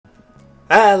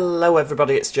Hello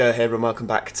everybody, it's Joe here and welcome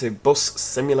back to Bus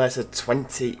Simulator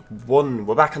 21.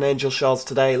 We're back on Angel Shores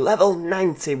today, level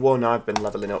 91. I've been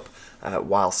levelling up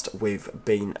whilst we've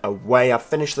been away. I've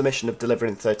finished the mission of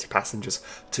delivering 30 passengers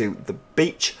to the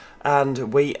beach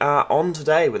and we are on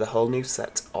today with a whole new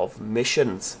set of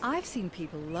missions. I've seen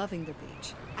people loving the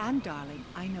beach, and darling,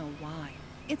 I know why.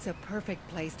 It's a perfect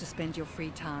place to spend your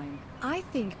free time. I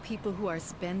think people who are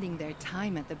spending their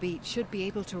time at the beach should be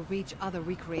able to reach other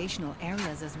recreational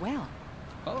areas as well.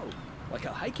 Oh, like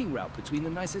a hiking route between the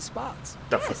nicest spots.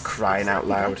 Yes, for crying out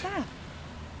loud. Like that.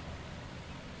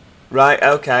 Right,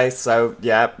 okay, so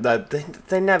yeah,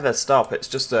 they never stop. It's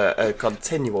just a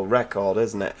continual record,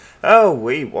 isn't it? Oh,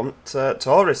 we want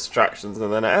tourist attractions,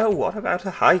 and then, oh, what about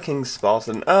a hiking spot?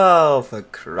 And oh, for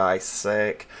Christ's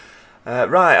sake.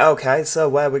 Right, okay, so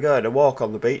where are we going? A walk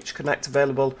on the beach, connect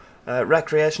available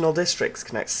recreational districts,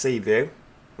 connect Seaview,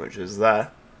 which is there,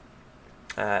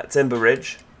 Timber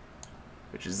Ridge,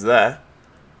 which is there,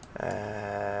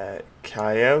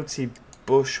 Coyote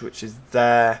Bush, which is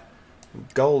there,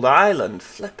 Gold Island,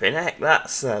 flipping heck,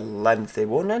 that's a lengthy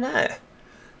one, isn't it?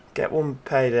 Get one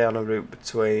payday on a route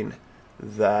between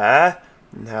there,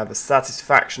 and have a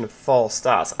satisfaction of 4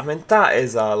 stars. I mean, that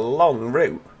is a long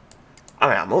route. I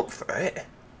mean, I'm up for it.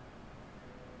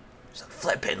 It's a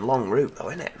flipping long route though,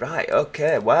 isn't it? Right,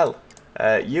 okay, well,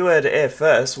 you heard it here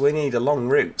first, we need a long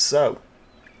route, so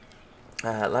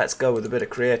let's go with a bit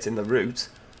of creating the route.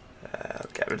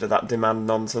 Get rid of that demand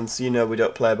nonsense, you know we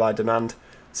don't play by demand.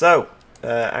 So,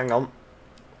 hang on.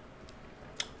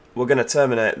 We're going to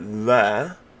terminate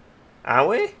there, are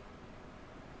we?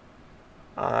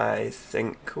 I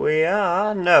think we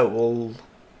are. No, we'll...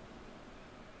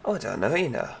 Oh, I don't know, you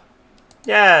know.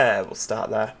 Yeah, we'll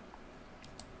start there.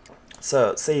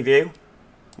 So, Seaview,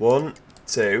 1,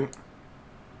 2.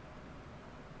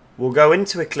 We'll go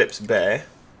into Eclipse Bay.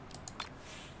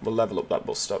 We'll level up that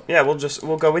bus stop. Yeah,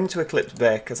 we'll go into Eclipse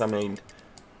Bay because I mean,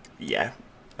 yeah,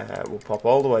 we'll pop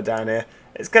all the way down here.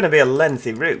 It's going to be a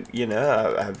lengthy route, you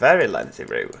know, a very lengthy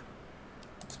route.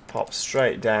 Just pop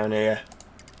straight down here.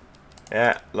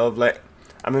 Yeah, lovely.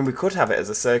 I mean, we could have it as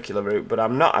a circular route, but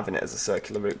I'm not having it as a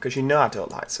circular route because you know I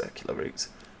don't like circular routes.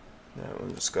 No,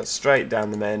 we'll just go straight down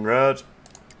the main road.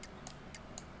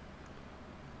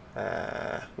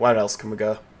 Where else can we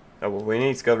go? Oh, well, we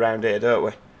need to go round here, don't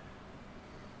we?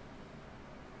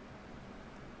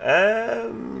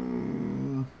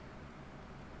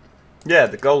 Yeah,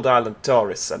 the Gold Island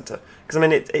Tourist Centre. Because, I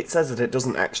mean, it says that it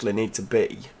doesn't actually need to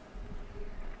be.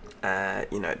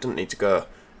 You know, it doesn't need to go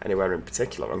anywhere in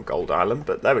particular on Gold Island,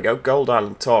 but there we go, Gold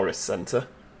Island Tourist Centre.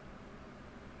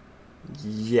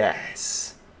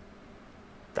 Yes.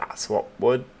 That's what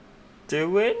we're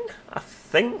doing, I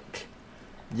think.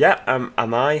 Yeah,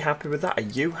 am I happy with that? Are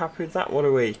you happy with that? What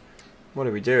are we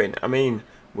doing? I mean,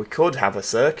 we could have a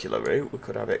circular route, we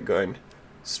could have it going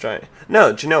straight.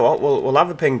 No, do you know what? We'll have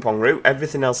a ping pong route,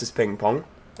 everything else is ping pong.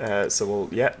 So we'll,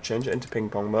 yeah, change it into ping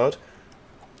pong mode.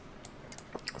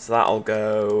 So that'll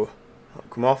go... I'll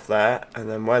come off there, and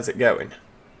then where's it going?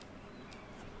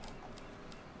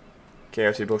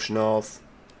 Coyote Bush North.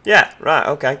 Yeah, right,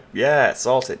 okay. Yeah,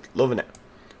 sorted. Loving it.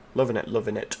 Loving it,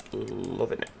 loving it,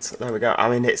 loving it. There we go. I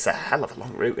mean, it's a hell of a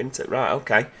long route, isn't it? Right,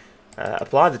 okay.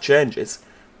 Apply the changes.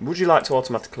 Would you like to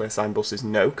automatically assign buses?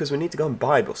 No, because we need to go and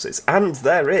buy buses. And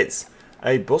there is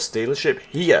a bus dealership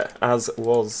here, as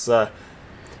was...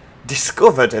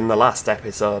 discovered in the last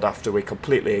episode after we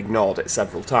completely ignored it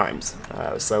several times.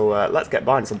 So let's get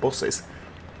buying some buses.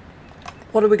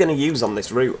 What are we going to use on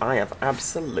this route? I have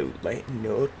absolutely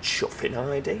no chuffing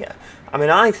idea. I mean,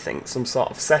 I think some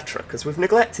sort of Citaro, because we've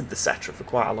neglected the Citaro for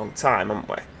quite a long time, haven't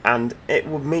we? And it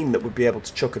would mean that we'd be able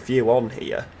to chuck a few on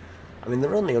here. I mean,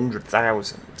 they're only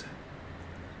 100,000.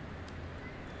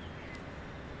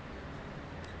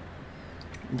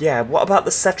 Yeah, what about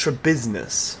the Citaro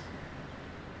Business?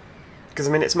 Because,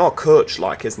 I mean, it's more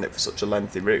coach-like, isn't it, for such a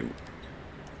lengthy route?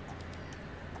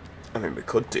 I mean, we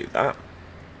could do that.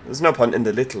 There's no point in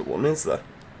the little one, is there? Do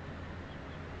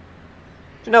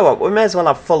you know what? We may as well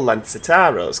have full-length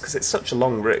Citaros, because it's such a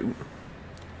long route.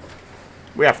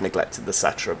 We have neglected the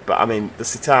Citaro, but, I mean, the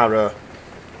Citaro...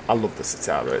 I love the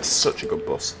Citaro. It's such a good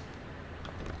bus.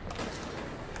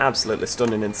 Absolutely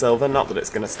stunning in silver. Not that it's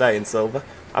going to stay in silver.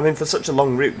 I mean, for such a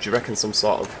long route, do you reckon some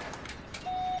sort of...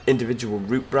 individual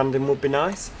route branding would be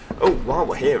nice. Oh, while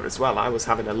we're here as well, I was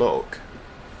having a look.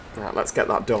 Right, let's get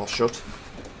that door shut.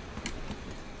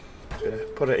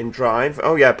 Put it in drive.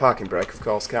 Oh yeah, parking brake, of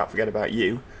course, can't forget about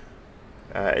you.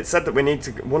 It said that we need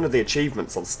to... One of the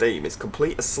achievements on Steam is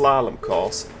complete a slalom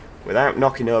course without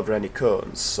knocking over any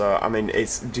cones. So, I mean,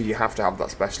 do you have to have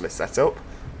that specially set up?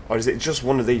 Or is it just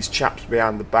one of these chaps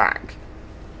behind the back?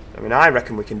 I mean, I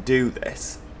reckon we can do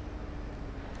this.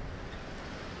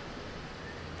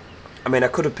 I mean, I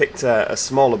could have picked a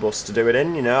smaller bus to do it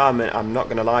in, you know, I'm not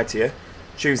going to lie to you.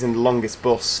 Choosing the longest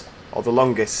bus, or the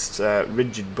longest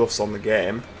rigid bus on the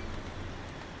game.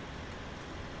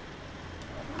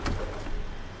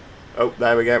 Oh,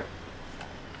 there we go.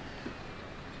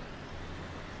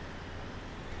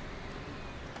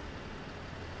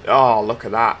 Oh, look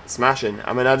at that. Smashing.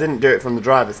 I mean, I didn't do it from the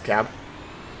driver's cab.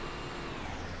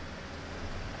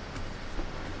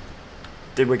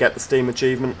 Did we get the Steam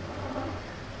achievement?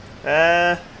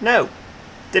 No.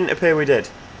 Didn't appear we did.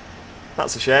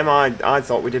 That's a shame. I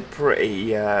thought we did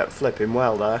pretty flipping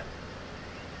well there.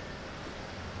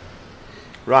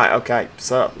 Right, okay.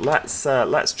 So,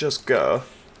 let's just go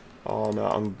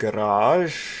on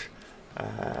garage.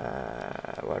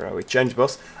 Where are we? Change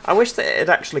bus. I wish that it'd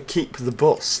actually keep the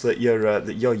bus that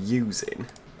you're using.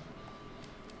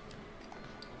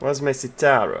 Where's my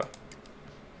Citaro?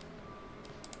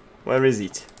 Where is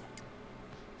it?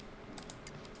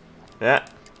 Yeah,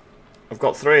 I've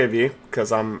got 3 of you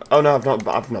because I'm. Oh no,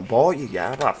 I've not bought you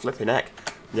yet. About flipping heck.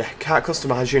 Yeah, can't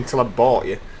customise you until I've bought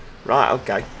you. Right,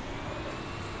 okay.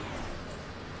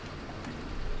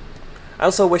 I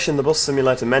also wish in the bus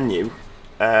simulator menu.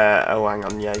 Oh, hang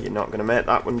on. Yeah, you're not going to make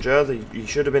that one, Joe. You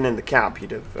should have been in the cab.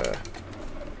 You'd have.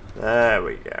 There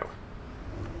we go.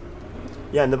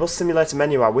 Yeah, in the bus simulator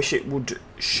menu, I wish it would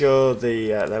show the.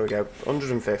 There we go.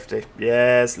 150.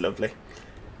 Yes, lovely.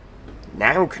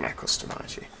 Now can I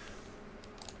customise you?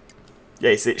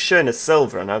 Yes, it's showing as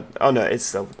silver, and oh no, it's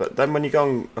silver. But then when you go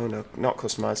on, oh no, not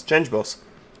customised. Change bus.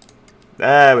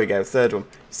 There we go. 3rd one.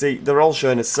 See, they're all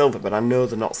showing as silver, but I know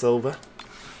they're not silver.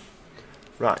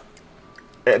 Right.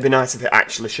 It'd be nice if it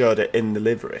actually showed it in the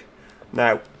livery.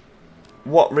 Now,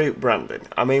 what route branding?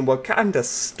 I mean, we're kind of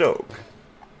stuck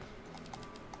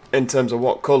in terms of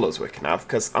what colours we can have,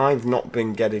 because I've not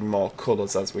been getting more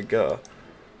colours as we go.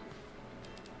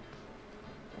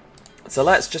 So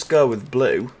let's just go with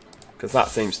blue, because that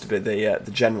seems to be the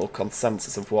general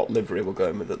consensus of what livery we're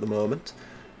going with at the moment.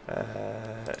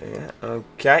 Yeah,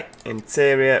 okay.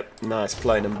 Interior, nice,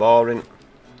 plain and boring.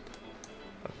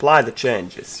 Apply the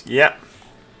changes. Yep.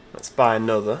 Let's buy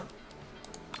another.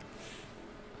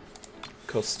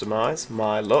 Customise,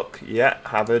 my look. Yeah,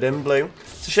 have it in blue.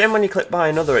 It's a shame when you click buy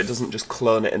another, it doesn't just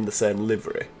clone it in the same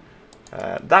livery.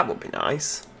 That would be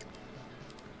nice.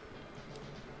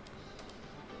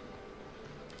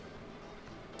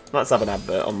 Let's have an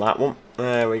advert on that one.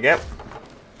 There we go.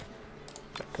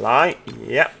 Apply.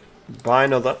 Yep. Buy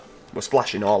another. We're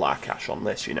splashing all our cash on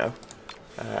this, you know.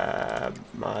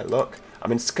 My look. I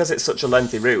mean, because it's such a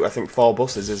lengthy route, I think 4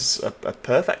 buses is a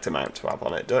perfect amount to have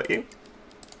on it, don't you?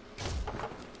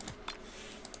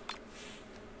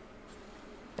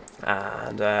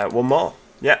 And one more.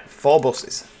 Yep, 4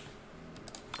 buses.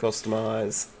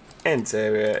 Customise.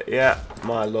 Interior. Yeah,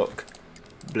 my look.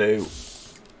 Blue.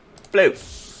 Blue.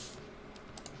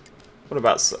 What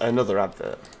about another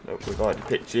advert? Oh, we've already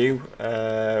picked you.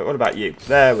 What about you?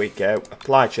 There we go.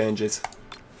 Apply changes.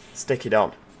 Stick it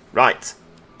on. Right.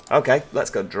 Okay, let's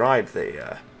go drive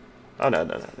the... Oh,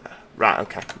 no. Right,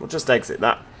 okay. We'll just exit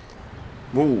that.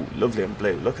 Ooh, lovely and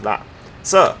blue. Look at that.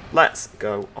 So, let's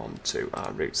go on to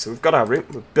our route. So we've got our route.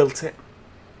 We've built it.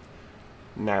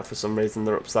 Now, for some reason,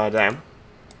 they're upside down.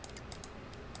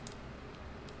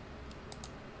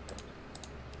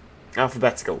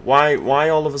 Alphabetical. Why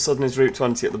all of a sudden is Route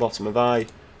 20 at the bottom?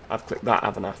 I've clicked that,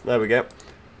 haven't I? There we go.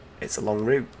 It's a long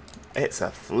route. It's a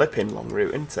flipping long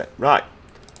route, isn't it? Right.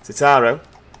 Citaro.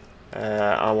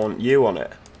 I want you on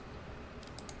it.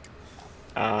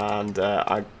 And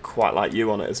I quite like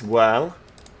you on it as well.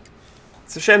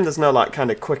 It's a shame there's no like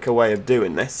kind of quicker way of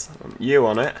doing this. I want you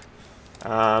on it.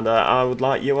 And I would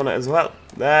like you on it as well.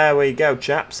 There we go,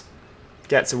 chaps.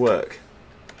 Get to work.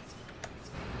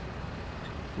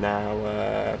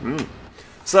 Now,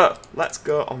 so, let's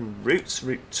go on routes,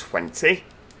 Route 20.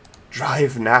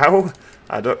 Drive now.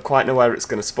 I don't quite know where it's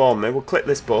going to spawn me. We'll click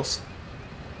this bus.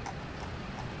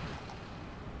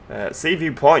 Sea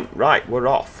View Point. Right, we're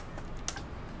off.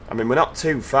 I mean, we're not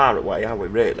too far away, are we,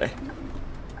 really?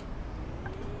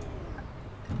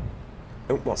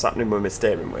 Oh, what's happening with my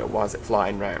steering wheel? Why is it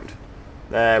flying round?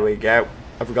 There we go.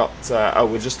 Have we got... oh,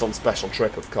 we're just on special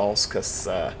trip, of course, because...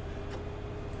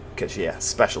 yeah,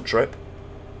 special trip.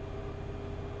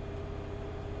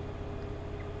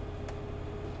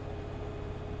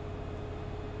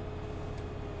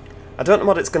 I don't know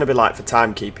what it's going to be like for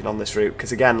timekeeping on this route,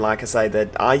 because again, like I say,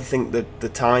 I think that the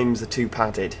times are too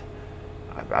padded.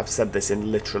 I've said this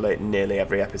in literally nearly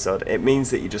every episode. It means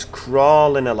that you're just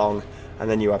crawling along, and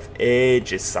then you have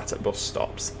ages sat at bus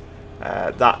stops.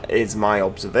 That is my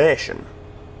observation.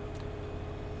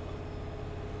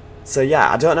 So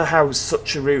yeah, I don't know how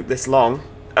such a route this long...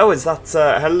 Oh, is that...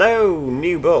 hello,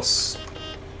 new bus.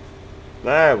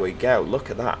 There we go,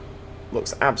 look at that.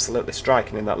 Looks absolutely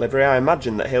striking in that livery. I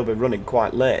imagine that he'll be running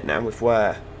quite late now if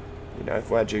we're, you know,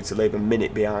 if we're due to leave a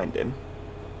minute behind him.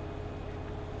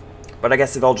 But I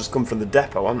guess they've all just come from the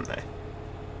depot, haven't they?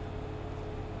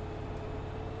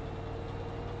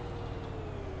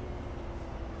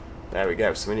 There we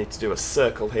go, so we need to do a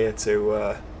circle here to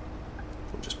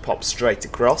we'll just pop straight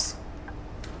across.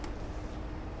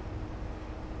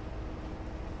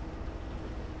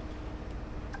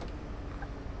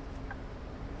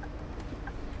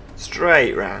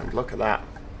 Straight round, look at that.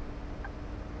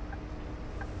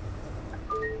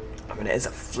 I mean, it is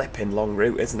a flipping long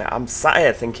route, isn't it? I'm sat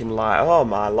here thinking like, oh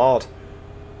my lord.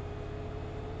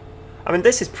 I mean,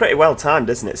 this is pretty well timed,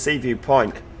 isn't it? Seaview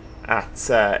Point at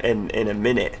in a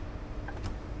minute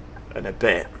and a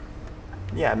bit.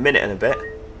 Yeah, a minute and a bit.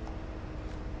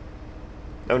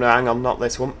 Oh no, hang on, not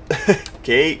this one.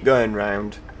 Keep going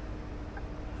round.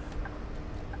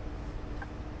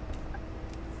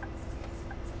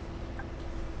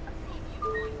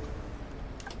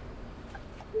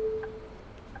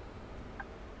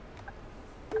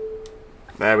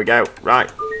 There we go.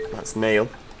 Right, that's Neil.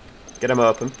 Get him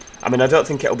open. I mean, I don't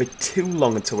think it'll be too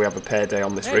long until we have a payday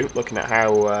on this route, looking at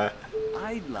how...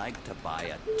 I'd like to buy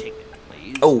a ticket,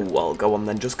 please. Oh, well, go on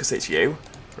then, just because it's you.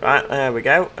 Right, there we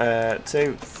go.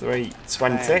 2, 3,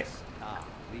 20. Thanks.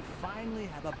 We finally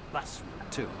have a bus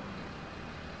route, too.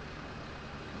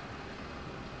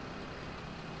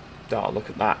 Oh, look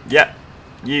at that. Yep.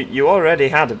 You already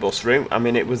had a bus route. I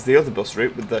mean, it was the other bus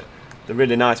route with the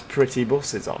really nice, pretty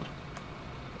buses on.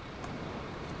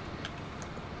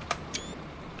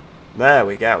 There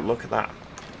we go, look at that.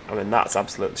 I mean, that's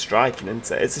absolutely striking, isn't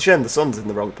it? It's a shame the sun's in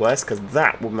the wrong place, because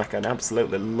that would make an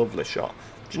absolutely lovely shot.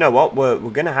 Do you know what? We're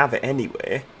going to have it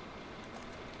anyway.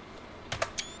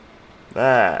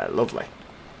 There, lovely.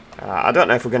 I don't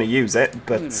know if we're going to use it,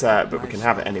 but we can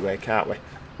have it anyway, can't we?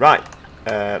 Right,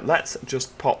 let's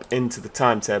just pop into the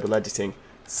timetable editing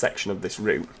section of this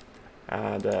route,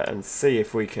 and see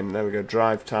if we can, there we go,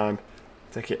 drive time,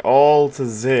 take it all to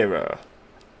 0.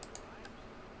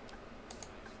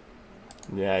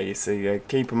 Yeah, you see,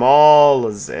 keep them all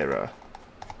as 0.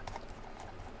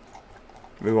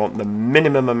 We want the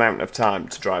minimum amount of time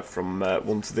to drive from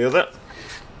one to the other,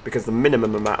 because the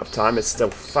minimum amount of time is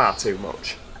still far too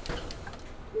much.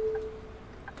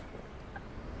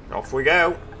 Off we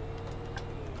go.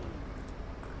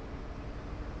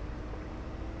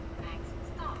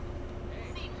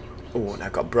 Oh, and I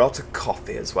got brought a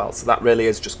coffee as well, so that really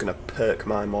is just going to perk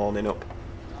my morning up.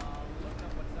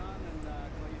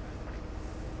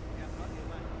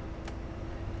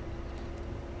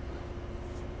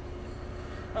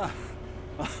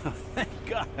 Thank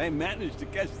God I managed to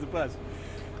catch the bus.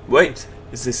 Wait,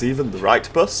 is this even the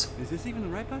right bus? Is this even the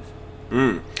right bus?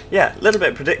 Yeah, a little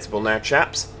bit predictable now,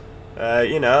 chaps.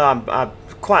 You know, I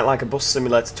quite like a Bus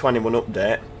Simulator 21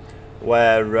 update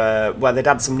where they'd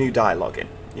add some new dialogue in.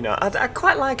 You know, I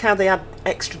quite like how they add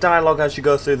extra dialogue as you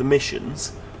go through the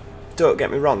missions. Don't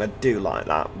get me wrong, I do like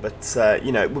that, but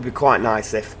you know, it would be quite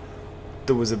nice if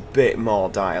there was a bit more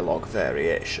dialogue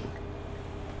variation.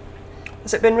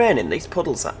 Has it been raining? These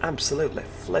puddles are absolutely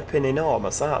flipping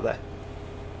enormous, aren't they?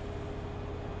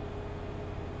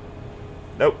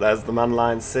 Nope, there's the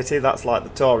Man-Lion City. That's like the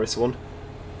tourist one.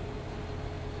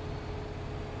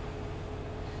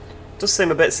 Does seem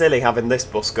a bit silly having this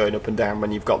bus going up and down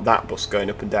when you've got that bus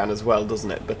going up and down as well, doesn't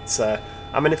it? But,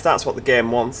 I mean, if that's what the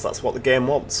game wants, that's what the game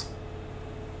wants.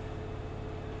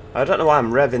 I don't know why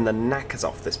I'm revving the knackers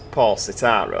off this poor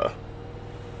Citaro.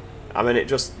 I mean, it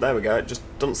just, there we go, it just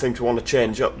doesn't seem to want to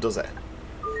change up, does it?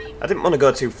 I didn't want to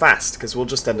go too fast, because we'll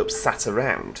just end up sat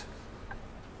around.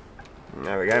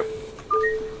 There we go.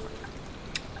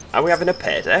 Are we having a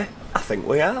payday? I think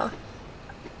we are.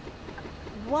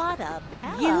 What a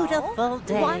beautiful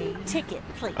day. One ticket,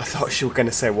 please. I thought she was going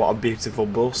to say, what a beautiful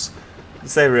bus.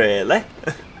 Say, really?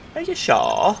 Are you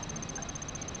sure?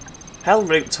 Hell,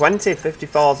 Route 20,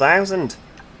 54,000.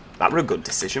 That were a good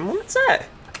decision, wasn't it?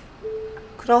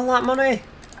 Look at all that money.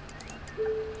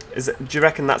 Is it? Do you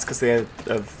reckon that's because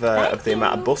of the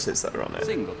amount of buses that are on it?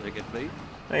 Single ticket, please.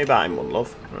 Are you buying one,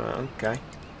 love? Right, okay.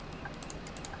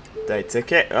 Day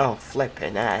ticket. Oh,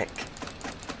 flipping heck.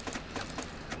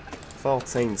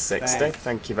 1460.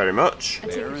 Thank you very much.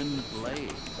 Baron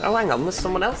Blade. Oh, hang on. There's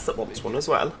someone else that wants one as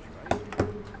well.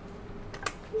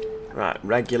 Right,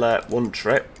 regular, one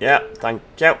trip. Yeah, thank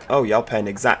you. Oh, you're paying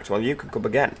exact. Well, you can come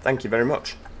again. Thank you very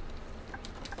much.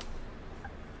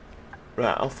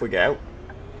 Right, off we go.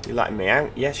 You letting me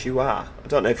out? Yes, you are. I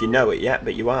don't know if you know it yet,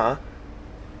 but you are.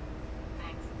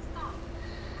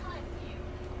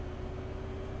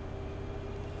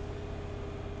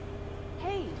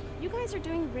 Hey, you guys are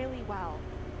doing really well.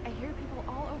 I hear people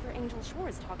all over Angel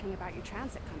Shores talking about your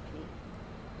transit company.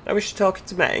 I wish you're talking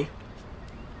to me.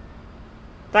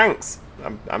 Thanks.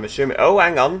 I'm assuming... Oh,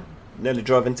 hang on. Nearly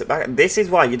drove into back. This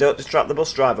is why you don't distract the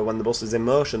bus driver when the bus is in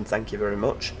motion. Thank you very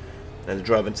much. Nearly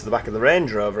drove into the back of the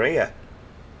Ranger over here.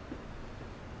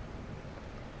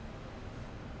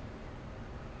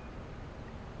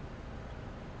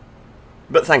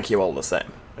 But thank you all the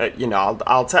same. You know,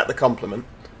 I'll take the compliment.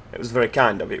 It was very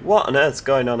kind of you. What on earth's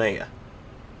going on here?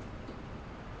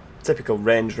 Typical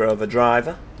Range Rover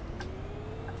driver.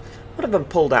 Would have been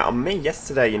pulled out on me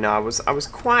yesterday, you know. I was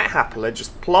quite happily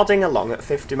just plodding along at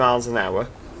 50 miles an hour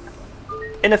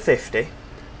in a 50,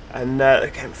 and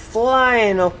they came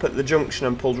flying up at the junction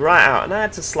and pulled right out, and I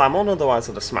had to slam on, otherwise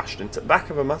I'd have smashed into the back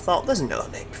of them. I thought, there's no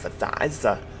need for that, is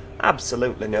there?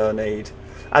 Absolutely no need.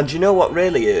 And you know what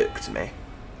really irked me?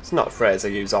 It's not a phrase I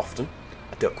use often.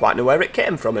 I don't quite know where it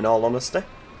came from, in all honesty.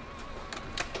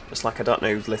 Just like I don't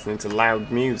know who's listening to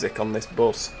loud music on this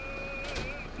bus.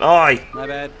 Oi! My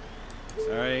bad.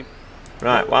 Sorry.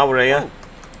 Right, while we're here...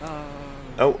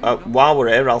 while we're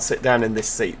here, I'll sit down in this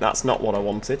seat. That's not what I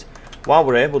wanted. While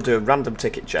we're here, we'll do a random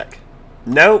ticket check.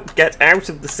 No, get out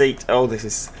of the seat. Oh, this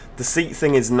is... The seat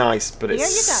thing is nice, but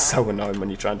it's so annoying when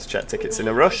you're trying to check tickets in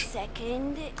a rush.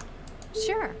 Second.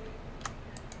 Sure.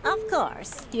 Of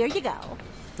course. Here you go.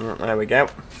 Right, there we go.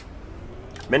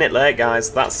 Minute late,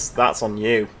 guys. That's on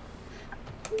you.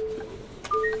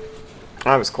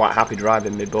 I was quite happy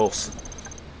driving my bus.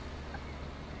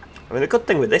 I mean, the good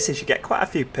thing with this is you get quite a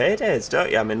few paydays,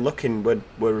 don't you? I mean, looking,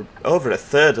 we're over a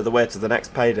third of the way to the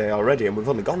next payday already, and we've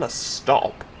only gone a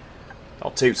stop.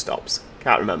 Or 2 stops.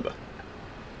 Can't remember.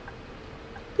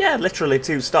 Yeah, literally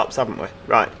 2 stops, haven't we?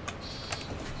 Right.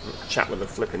 Chat with the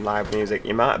flipping loud music.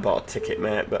 You might have bought a ticket,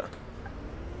 mate, but...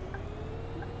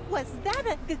 Was that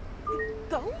a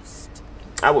ghost?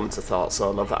 I wouldn't have thought so,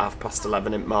 love, at 11:30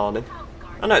 in the morning.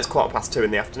 I know it's 2:15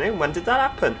 in the afternoon. When did that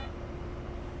happen?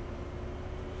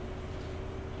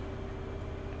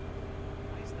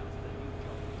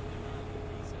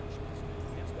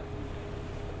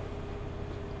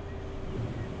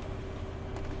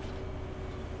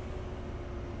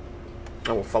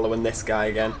 Oh, we're following this guy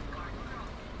again.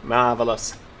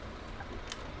 Marvellous.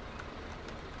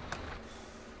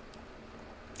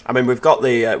 I mean, we've got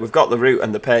the route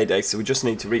and the payday, so we just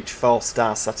need to reach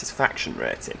 4-star satisfaction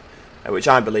rating, which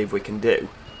I believe we can do.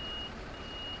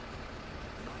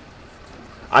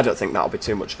 I don't think that'll be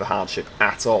too much of a hardship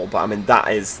at all, but I mean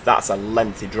that's a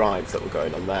lengthy drive that we're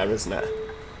going on there, isn't it?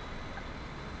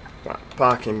 Right,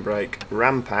 parking brake,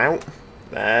 ramp out.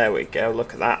 There we go.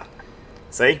 Look at that.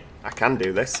 See, I can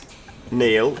do this.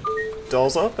 Kneel,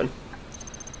 doors open.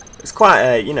 It's quite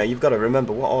a, you know, you've got to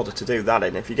remember what order to do that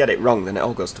in. If you get it wrong, then it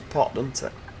all goes to pot, doesn't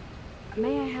it?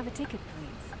 May I have a ticket,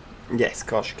 please? Yes, of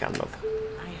course you can, love.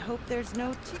 I hope there's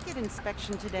no ticket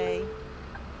inspection today.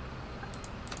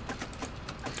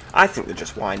 I think they're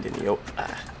just winding you up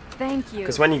there. Thank you.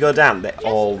 Because when you go down, they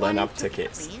all then one have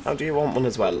ticket, tickets. please. Oh, do you want one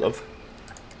as well, love?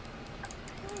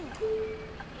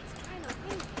 It's trying to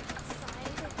think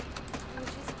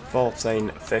inside. 14,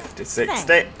 50, 60.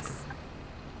 Thanks.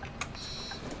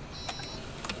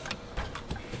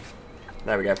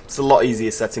 There we go. It's a lot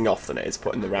easier setting off than it is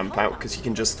putting the ramp out, because you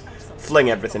can just fling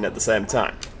everything at the same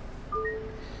time.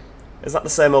 Is that the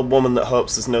same old woman that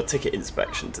hopes there's no ticket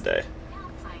inspection today?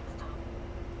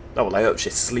 Oh, well, I hope she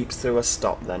sleeps through a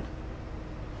stop then.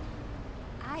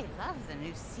 I love the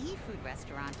new seafood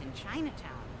restaurant in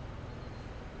Chinatown.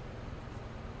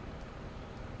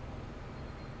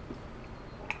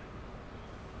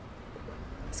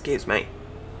 Excuse me.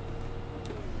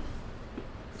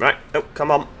 Right. Oh,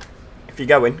 come on. If you're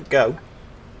going, go.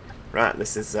 Right,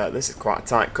 this is quite a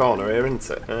tight corner here, isn't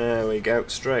it? There we go,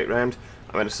 straight round.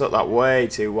 I'm going to set that way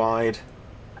too wide.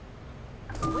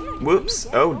 Whoops!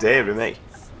 Oh dearie me.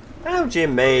 How do you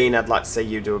mean? I'd like to see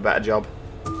you do a better job.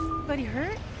 But he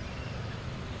hurt?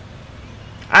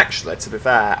 Actually, to be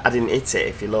fair, I didn't hit it.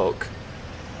 If you look,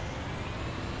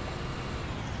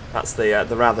 that's the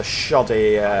rather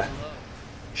shoddy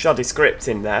script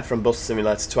in there from Bus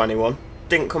Simulator 21.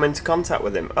 Didn't come into contact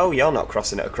with him. Oh, you're not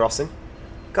crossing at a crossing.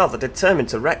 God, they're determined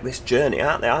to wreck this journey,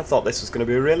 aren't they? I thought this was going to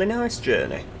be a really nice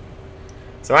journey.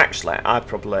 So actually, I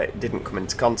probably didn't come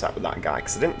into contact with that guy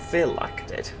because I didn't feel like I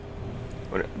did.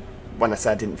 When I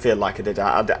say I didn't feel like I did,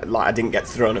 I didn't get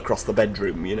thrown across the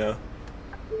bedroom, you know.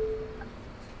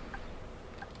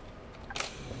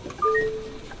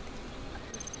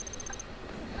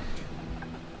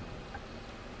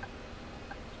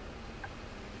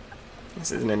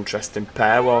 This is an interesting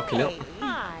pair walking up.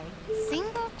 Hi.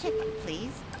 Single ticket,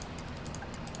 please.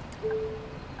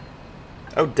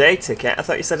 Oh, day ticket? I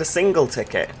thought you said a single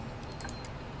ticket.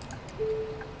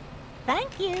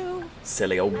 Thank you.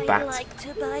 Silly old I'd bat. like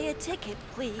to buy a ticket,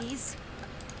 please.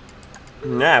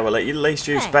 Yeah, well, at least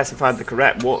you Thanks. specified the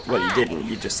correct what. Well, you didn't.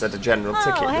 You just said a general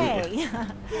ticket, didn't you?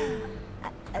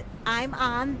 Hey. I'm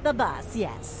on the bus,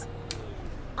 yes.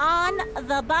 On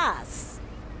the bus.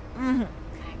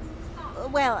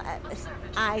 Well,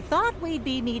 I thought we'd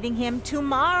be meeting him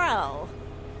tomorrow.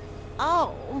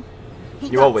 Oh. He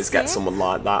You got always get sick? someone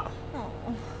like that.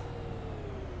 Oh.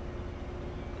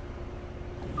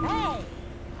 Hey,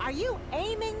 are you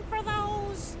aiming for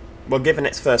those? Well, given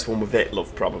its first one with it,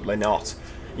 love, probably not.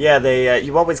 Yeah,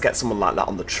 you always get someone like that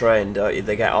on the train, don't you?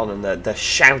 They get on and they're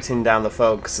shouting down the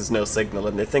phone because there's no signal,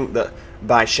 and they think that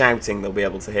by shouting they'll be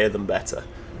able to hear them better.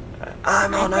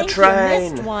 I'm on a train! I think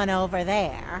you missed one over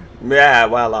there. Yeah,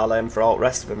 well, I'll aim for all the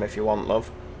rest of them if you want,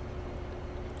 love.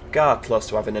 God, close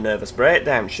to having a nervous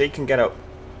breakdown. She can get up,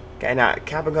 getting out of the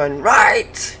cab and going,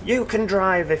 right, you can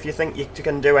drive if you think you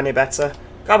can do any better.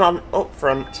 Come on, up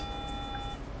front.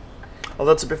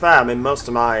 Although, to be fair, I mean, most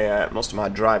of my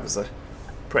drivers are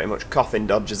pretty much coffin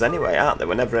dodgers anyway, aren't they?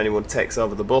 Whenever anyone takes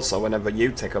over the bus, or whenever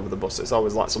you take over the bus, it's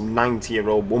always like some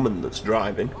 90-year-old woman that's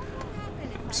driving.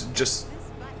 It's just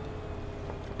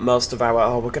most of our...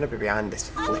 Oh, we're going to be behind this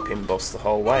flipping bus the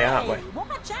whole way, aren't we? Hey,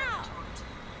 watch out!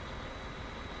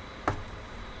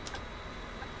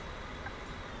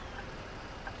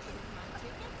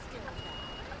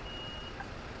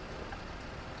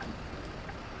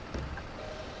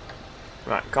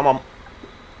 Right, come on.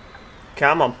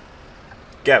 Come on.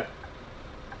 Go.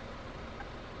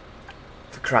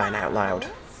 For crying out loud.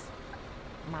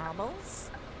 Marbles?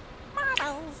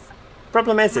 Marbles?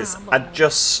 Problem is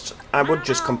I would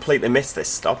just completely miss this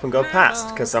stop and go past,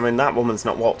 because, I mean, that woman's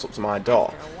not walked up to my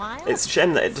door. It's a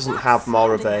shame that it doesn't have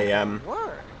more of a,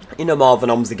 you know, more of an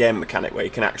OMSI game mechanic where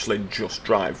you can actually just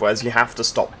drive, whereas you have to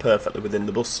stop perfectly within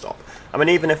the bus stop. I mean,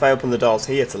 even if I open the doors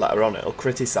here to let her on, it'll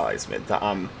criticise me that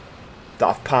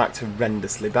I've parked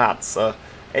horrendously bad, so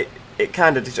it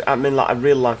kind of, I mean, like a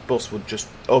real life bus would just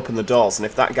open the doors, and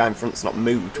if that guy in front's not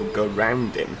moved, we'll go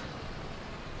round him.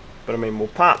 But I mean, we'll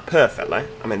park perfectly.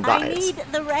 I mean, that is. I need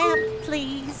the ramp,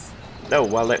 please. Oh,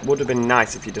 well, it would have been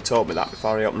nice if you'd have told me that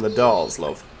before I opened the doors,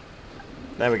 love.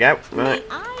 There we go. Right.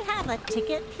 May I have a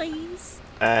ticket, please?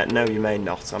 No, you may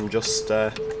not. I'm just,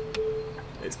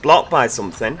 it's blocked by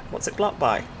something. What's it blocked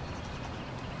by?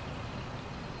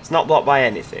 It's not blocked by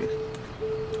anything.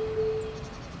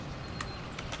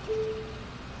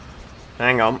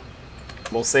 Hang on.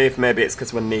 We'll see if maybe it's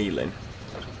because we're kneeling.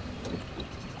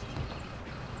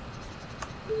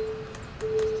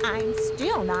 I'm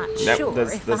still not Nope, sure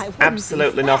there's if I wouldn't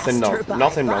absolutely be nothing faster wrong. by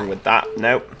Nothing bike. wrong with that.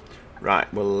 Nope.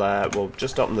 Right, we'll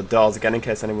just open the doors again in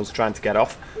case anyone's trying to get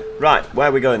off. Right, where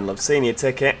are we going, love? Senior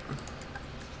ticket.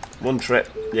 One trip.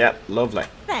 Yep, lovely.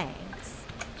 Thanks.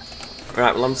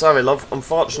 Right, well, I'm sorry, love.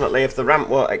 Unfortunately, if the ramp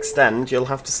won't extend, you'll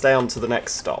have to stay on to the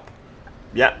next stop.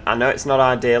 Yep, I know it's not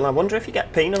ideal. I wonder if you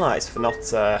get penalised for not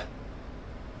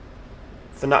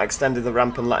extending the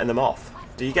ramp and letting them off.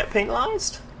 Do you get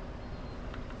penalised?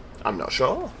 I'm not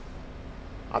sure.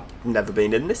 I've never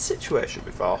been in this situation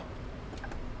before.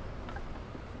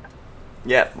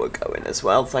 Yep, we're going as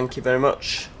well. Thank you very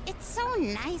much. It's so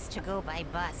nice to go by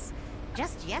bus.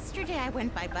 Just yesterday I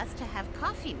went by bus to have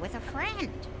coffee with a friend.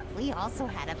 We also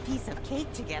had a piece of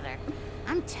cake together.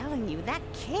 I'm telling you, that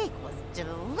cake was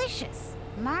delicious.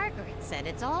 Margaret said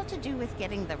it's all to do with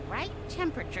getting the right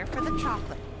temperature for the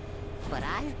chocolate. But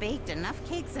I've baked enough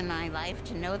cakes in my life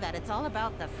to know that it's all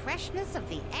about the freshness of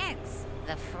the eggs.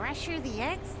 The fresher the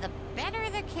eggs, the better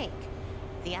the cake.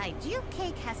 The ideal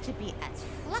cake has to be as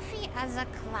fluffy as a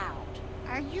cloud.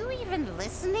 Are you even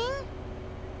listening?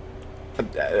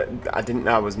 I didn't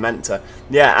know I was meant to.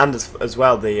 Yeah, and as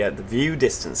well, the view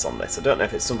distance on this. I don't know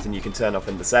if it's something you can turn off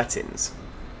in the settings.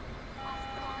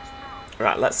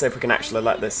 Right, let's see if we can actually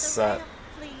let this...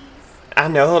 I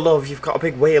know, love, you've got a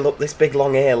big wheel up this big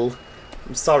long hill.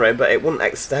 I'm sorry, but it wouldn't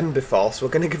extend before, so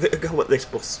we're going to give it a go at this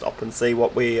bus stop and see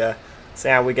what we... see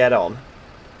how we get on.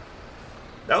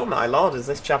 Oh my lord, is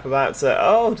this chap about to...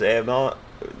 Oh dear,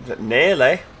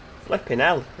 nearly. Flipping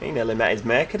hell, he nearly met his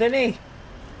maker, didn't he?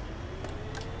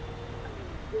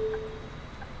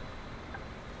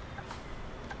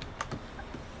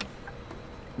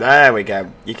 There we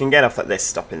go. You can get off at this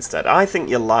stop instead. I think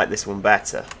you'll like this one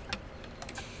better.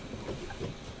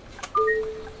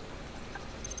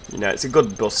 You know, it's a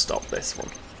good bus stop, this one.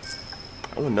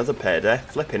 Oh, another payday.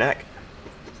 Flipping heck.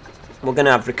 we're going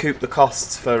to have recouped the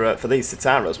costs for these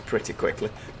Citaros pretty quickly.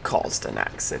 Caused an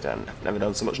accident. I've never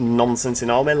done so much nonsense in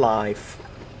all my life.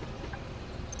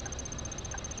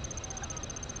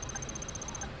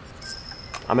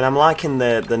 I mean, I'm liking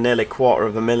the nearly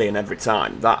 $250,000 every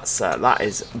time. That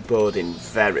is boding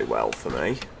very well for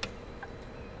me.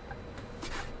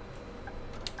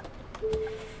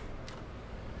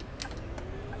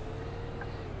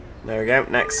 There we go.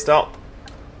 Next stop.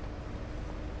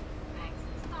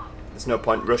 There's no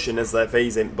point rushing as they're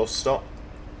easy bus stop.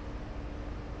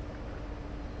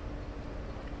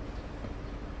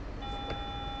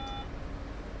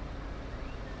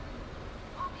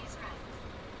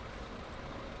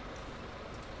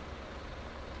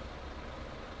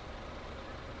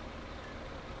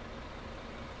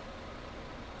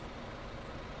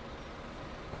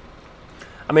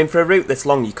 I mean, for a route this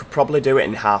long, you could probably do it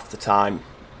in half the time.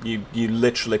 You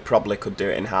literally probably could do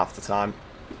it in half the time.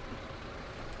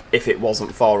 If it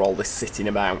wasn't for all this sitting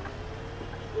about.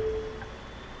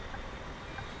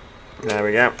 There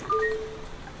we go.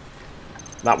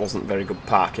 That wasn't very good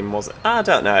parking, was it? I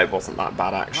don't know, it wasn't that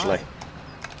bad actually.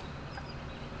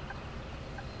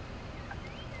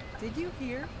 Did you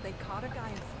hear they caught a guy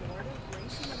in Florida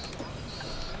racing in a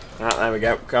gas? Right, there we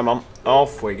go. Come on.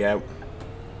 Off we go.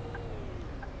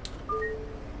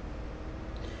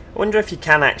 I wonder if you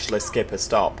can actually skip a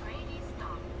stop.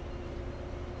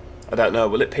 I don't know.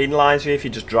 Will it penalise you if you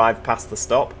just drive past the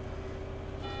stop?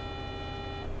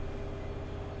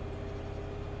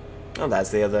 Oh,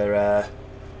 there's the other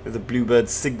Bluebird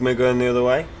Sigma going the other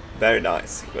way. Very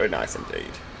nice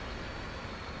indeed.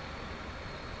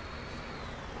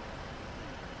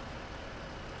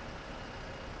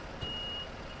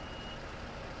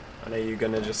 And are you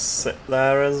going to just sit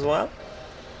there as well?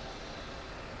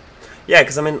 Yeah,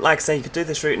 because I mean, like I say, you could do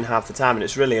this route in half the time, and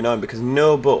it's really annoying because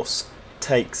no bus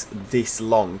takes this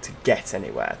long to get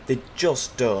anywhere. They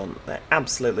just don't. They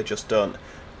absolutely just don't.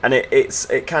 And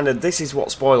it kind of, this is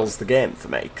what spoils the game for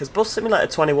me, because Bus Simulator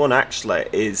 21 actually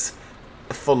is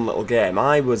a fun little game.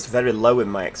 I was very low in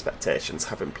my expectations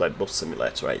having played Bus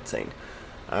Simulator 18.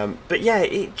 But yeah,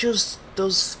 it just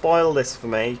does spoil this for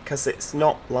me, because it's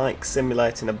not like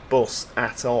simulating a bus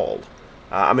at all.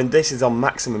 I mean, this is on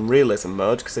maximum realism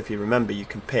mode, because if you remember, you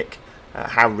can pick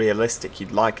how realistic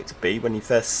you'd like it to be when you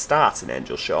first start in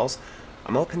Angel Shores.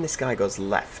 I'm hoping this guy goes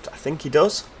left. I think he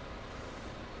does.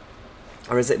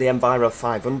 Or is it the Enviro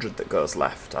 500 that goes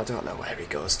left? I don't know where he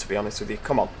goes, to be honest with you.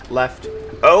 Come on, left.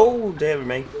 Oh, dear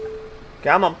me.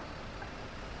 Come on.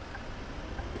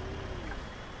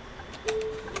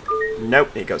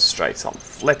 Nope, he goes straight on.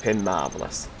 Flipping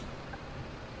marvellous.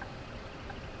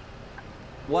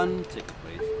 One ticket,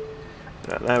 please.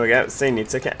 Right, there we go, senior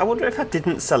ticket. I wonder if I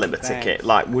didn't sell him a ticket,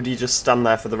 like, would he just stand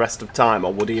there for the rest of time,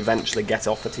 or would he eventually get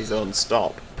off at his own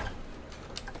stop?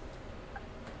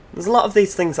 There's a lot of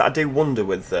these things that I do wonder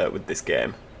with this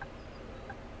game.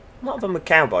 A lot of them with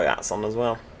cowboy hats on as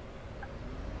well.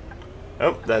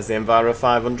 Oh, there's the Enviro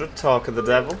 500, talk of the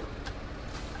devil.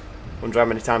 Wonder how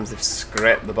many times they've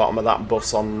scraped the bottom of that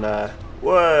bus on...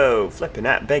 whoa, flipping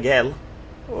out, big hill.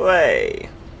 Way.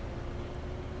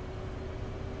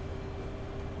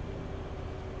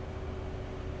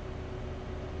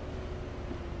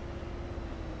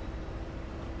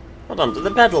 Hold on, do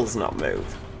the pedals not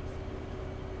move?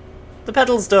 The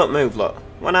pedals don't move, look.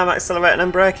 When I'm accelerating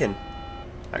and braking.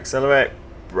 Accelerate,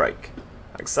 brake.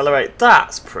 Accelerate.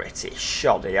 That's pretty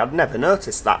shoddy. I'd never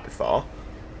noticed that before.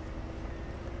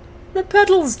 The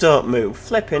pedals don't move.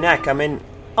 Flipping heck. I mean,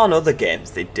 on other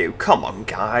games they do. Come on,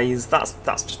 guys. That's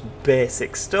just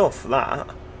basic stuff, that.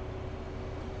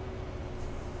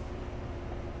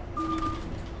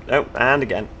 Oh, and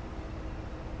again.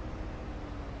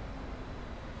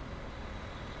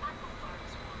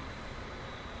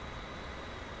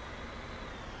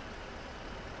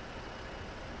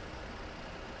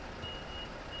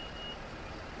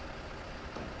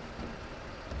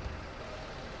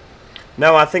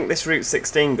 No, I think this Route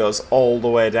 16 goes all the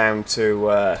way down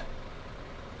to... I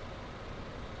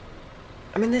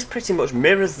mean, this pretty much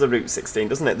mirrors the Route 16,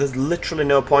 doesn't it? There's literally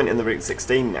no point in the Route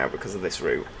 16 now because of this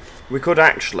route. We could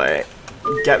actually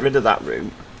get rid of that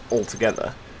route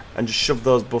altogether and just shove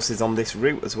those buses on this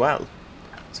route as well.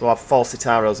 So we'll have 4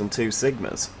 Citaros and 2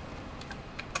 Sigmas.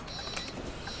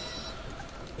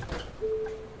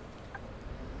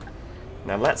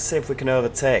 Now let's see if we can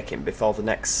overtake him before the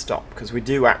next stop, because we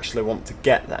do actually want to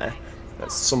get there at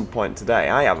some point today.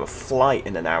 I have a flight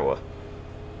in an hour.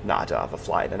 No, I don't have a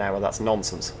flight in an hour, that's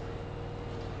nonsense.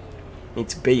 Need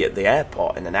to be at the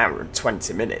airport in an hour and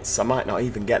 20 minutes. I might not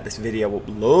even get this video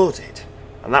uploaded.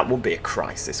 And that would be a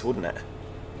crisis, wouldn't it?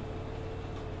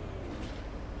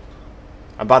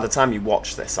 And by the time you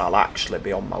watch this, I'll actually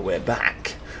be on my way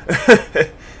back.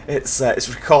 It's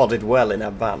recorded well in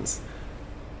advance.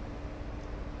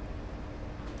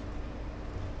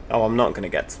 Oh, I'm not going to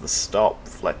get to the stop,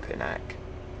 flipping heck.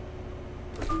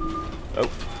 Oh,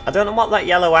 I don't know what that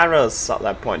yellow arrow's sat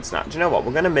there pointing at. Do you know what?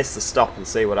 We're going to miss the stop and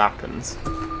see what happens.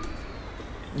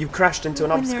 You crashed into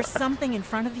an obstacle. When there's something in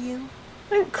front of you?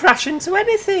 I didn't crash into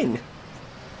anything.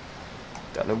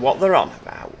 Don't know what they're on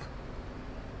about.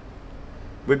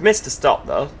 We've missed a stop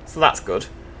though, so that's good.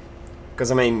 Because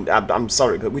I mean, I'm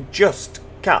sorry, but we just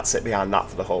can't sit behind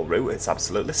that for the whole route. It's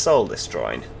absolutely soul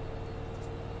destroying.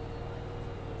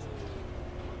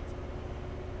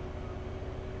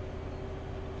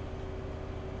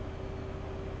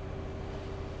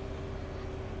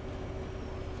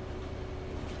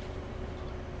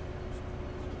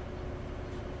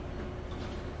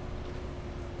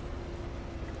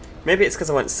 Maybe it's because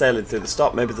I went sailing through the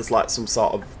stop. Maybe there's like some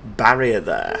sort of barrier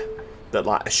there that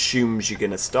like assumes you're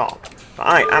going to stop. But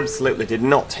I absolutely did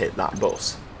not hit that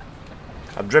bus.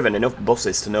 I've driven enough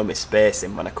buses to know my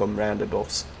spacing when I come round a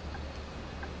bus.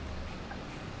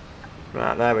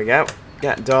 Right, there we go.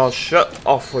 Get doors shut,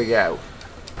 off we go.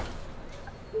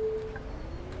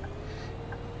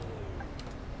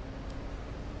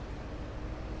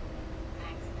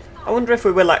 I wonder if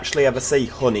we will actually ever see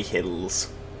Honey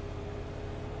Hills.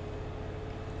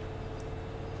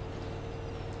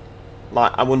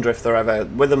 Like, I wonder if they're ever,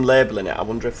 with them labelling it, I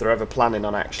wonder if they're ever planning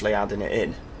on actually adding it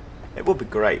in. It would be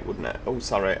great, wouldn't it? Oh,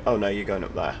 sorry. Oh, no, you're going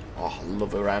up there. Oh, I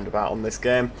love a roundabout on this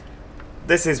game.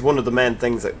 This is one of the main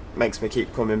things that makes me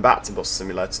keep coming back to Bus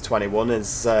Simulator 21,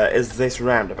 is this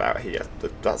roundabout here.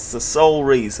 That's the sole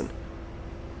reason.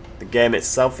 The game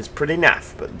itself is pretty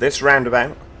naff, but this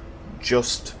roundabout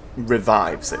just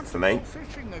revives it for me.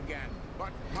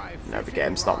 No, the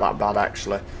game's not that bad,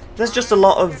 actually. There's just a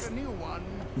lot of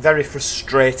very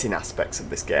frustrating aspects of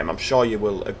this game. I'm sure you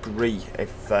will agree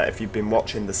if you've been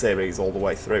watching the series all the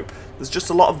way through. There's just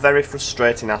a lot of very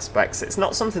frustrating aspects. It's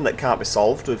not something that can't be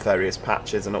solved with various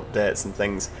patches and updates and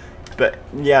things, but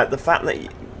yeah, the fact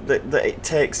that it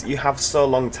takes, you have so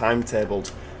long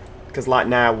timetabled, because like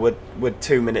now we're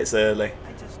 2 minutes early,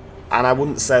 and I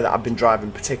wouldn't say that I've been driving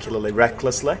particularly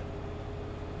recklessly.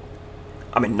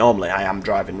 I mean, normally I am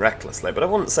driving recklessly, but I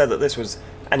wouldn't say that this was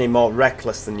any more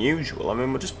reckless than usual. I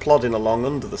mean, we're just plodding along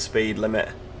under the speed limit,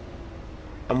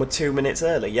 and we're 2 minutes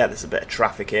early. Yeah, there's a bit of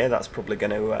traffic here. That's probably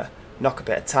going to knock a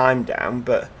bit of time down,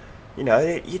 but, you know,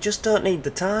 you just don't need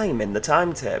the time in the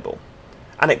timetable.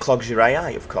 And it clogs your AI,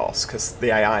 of course, because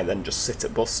the AI then just sit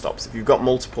at bus stops. If you've got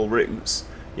multiple routes,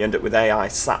 you end up with AI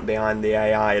sat behind the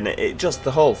AI, and it just,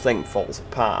 the whole thing falls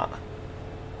apart.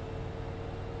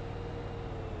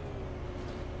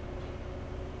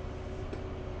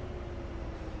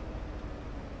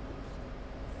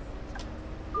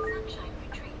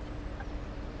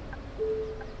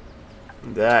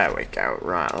 There we go.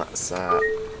 Right, let's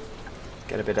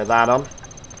get a bit of that on.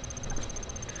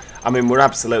 I mean, we're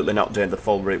absolutely not doing the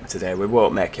full route today. We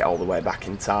won't make it all the way back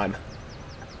in time.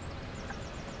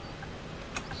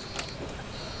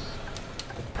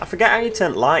 I forget how you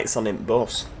turn lights on in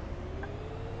bus.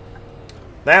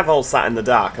 They have all sat in the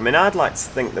dark. I mean, I'd like to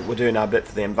think that we're doing our bit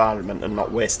for the environment and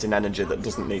not wasting energy that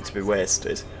doesn't need to be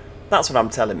wasted. That's what I'm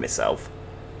telling myself.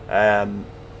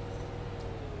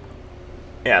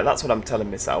 Yeah, that's what I'm telling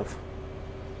myself.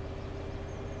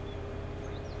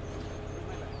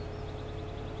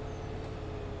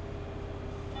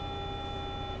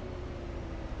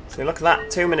 So look at that,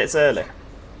 2 minutes early.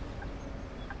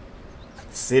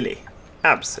 Silly.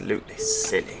 Absolutely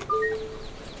silly.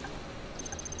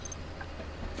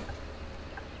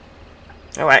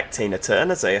 Oh, heck, Tina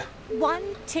Turner's here. 1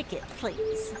 ticket,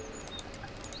 please.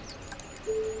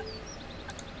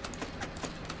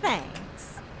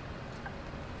 Thanks.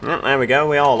 Oh, there we go,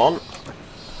 we all on.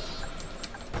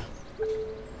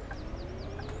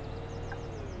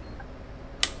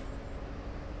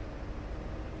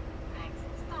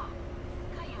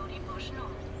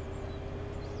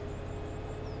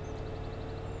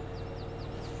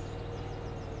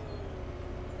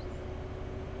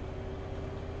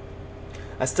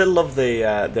 I still love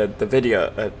the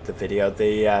video.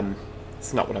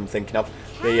 It's not what I'm thinking of.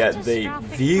 The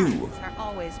view.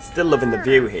 Still loving the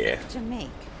view here.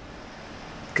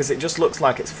 Because it just looks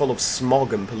like it's full of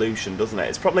smog and pollution, doesn't it?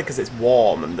 It's probably because it's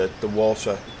warm and the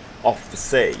water off the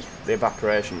sea, the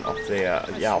evaporation off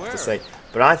the off the sea.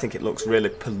 But I think it looks really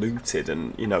polluted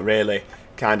and, you know, really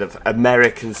kind of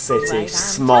American city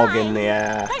smog in the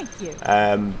air. Thank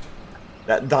you.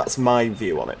 That's my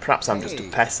view on it. Perhaps I'm just a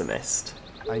pessimist.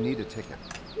 I need a ticket.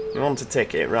 You want a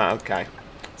ticket? Right, okay.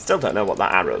 Still don't know what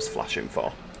that arrow's flashing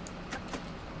for.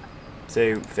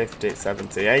 250,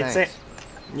 70, 80. Thanks.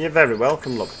 You're very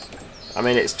welcome, love. I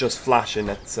mean, it's just flashing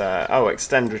at... oh,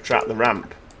 extend, retract the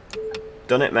ramp.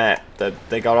 Done it, mate.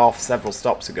 They got off several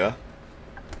stops ago.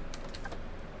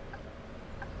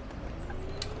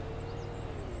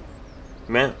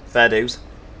 Yeah, fair dues.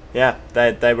 Yeah,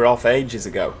 they were off ages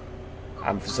ago.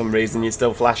 And for some reason you're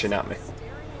still flashing at me.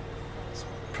 It's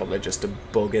probably just a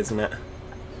bug, isn't it?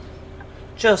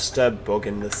 Just a bug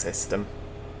in the system.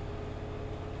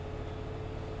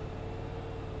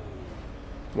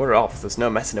 We're off. There's no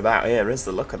messing about here, is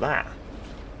there? Look at that.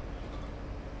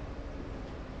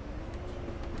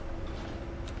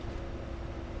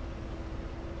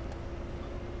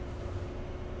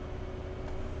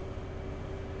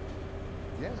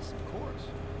 Yes, of course.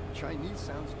 Chinese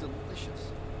sounds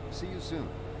delicious. See you soon.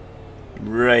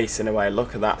 Racing away,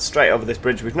 look at that, straight over this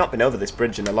bridge. We've not been over this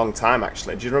bridge in a long time,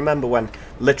 actually. Do you remember when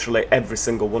literally every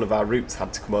single one of our routes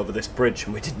had to come over this bridge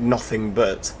and we did nothing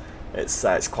but?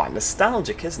 It's quite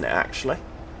nostalgic, isn't it, actually?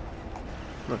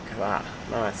 Look at that,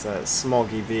 nice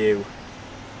smoggy view.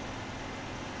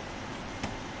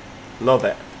 Love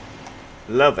it.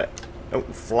 Love it. Oh,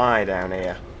 fly down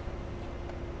here.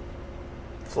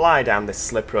 Fly down this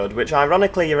slip road, which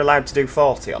ironically you're allowed to do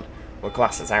 40 on. Well,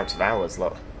 class is out of hours,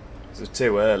 look. This is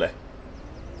too early.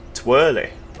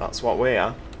 Twirly, that's what we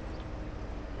are.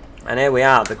 And here we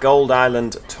are, the Gold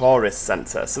Island Tourist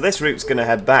Centre. So this route's going to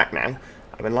head back now.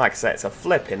 I mean, like I say, it's a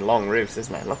flipping long route,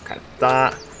 isn't it? Look at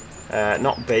that.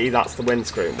 Not B, that's the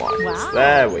windscreen wipers. Wow.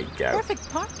 There we go. Perfect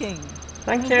parking.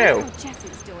 Thank I you. wonder how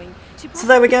Jessie's doing. She So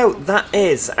there we go, that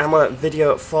is our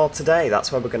video for today.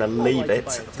 That's where we're going to leave it.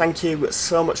 Thank you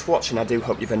so much for watching. I do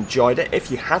hope you've enjoyed it. If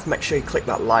you have, make sure you click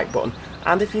that like button.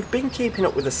 And if you've been keeping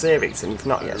up with the series and you've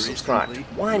not yet subscribed,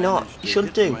 why not? You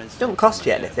should do. It don't cost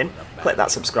you anything. Click that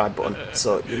subscribe button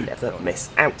so you never miss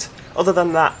out. Other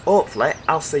than that, hopefully,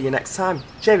 I'll see you next time.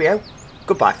 Cheerio.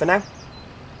 Goodbye for now.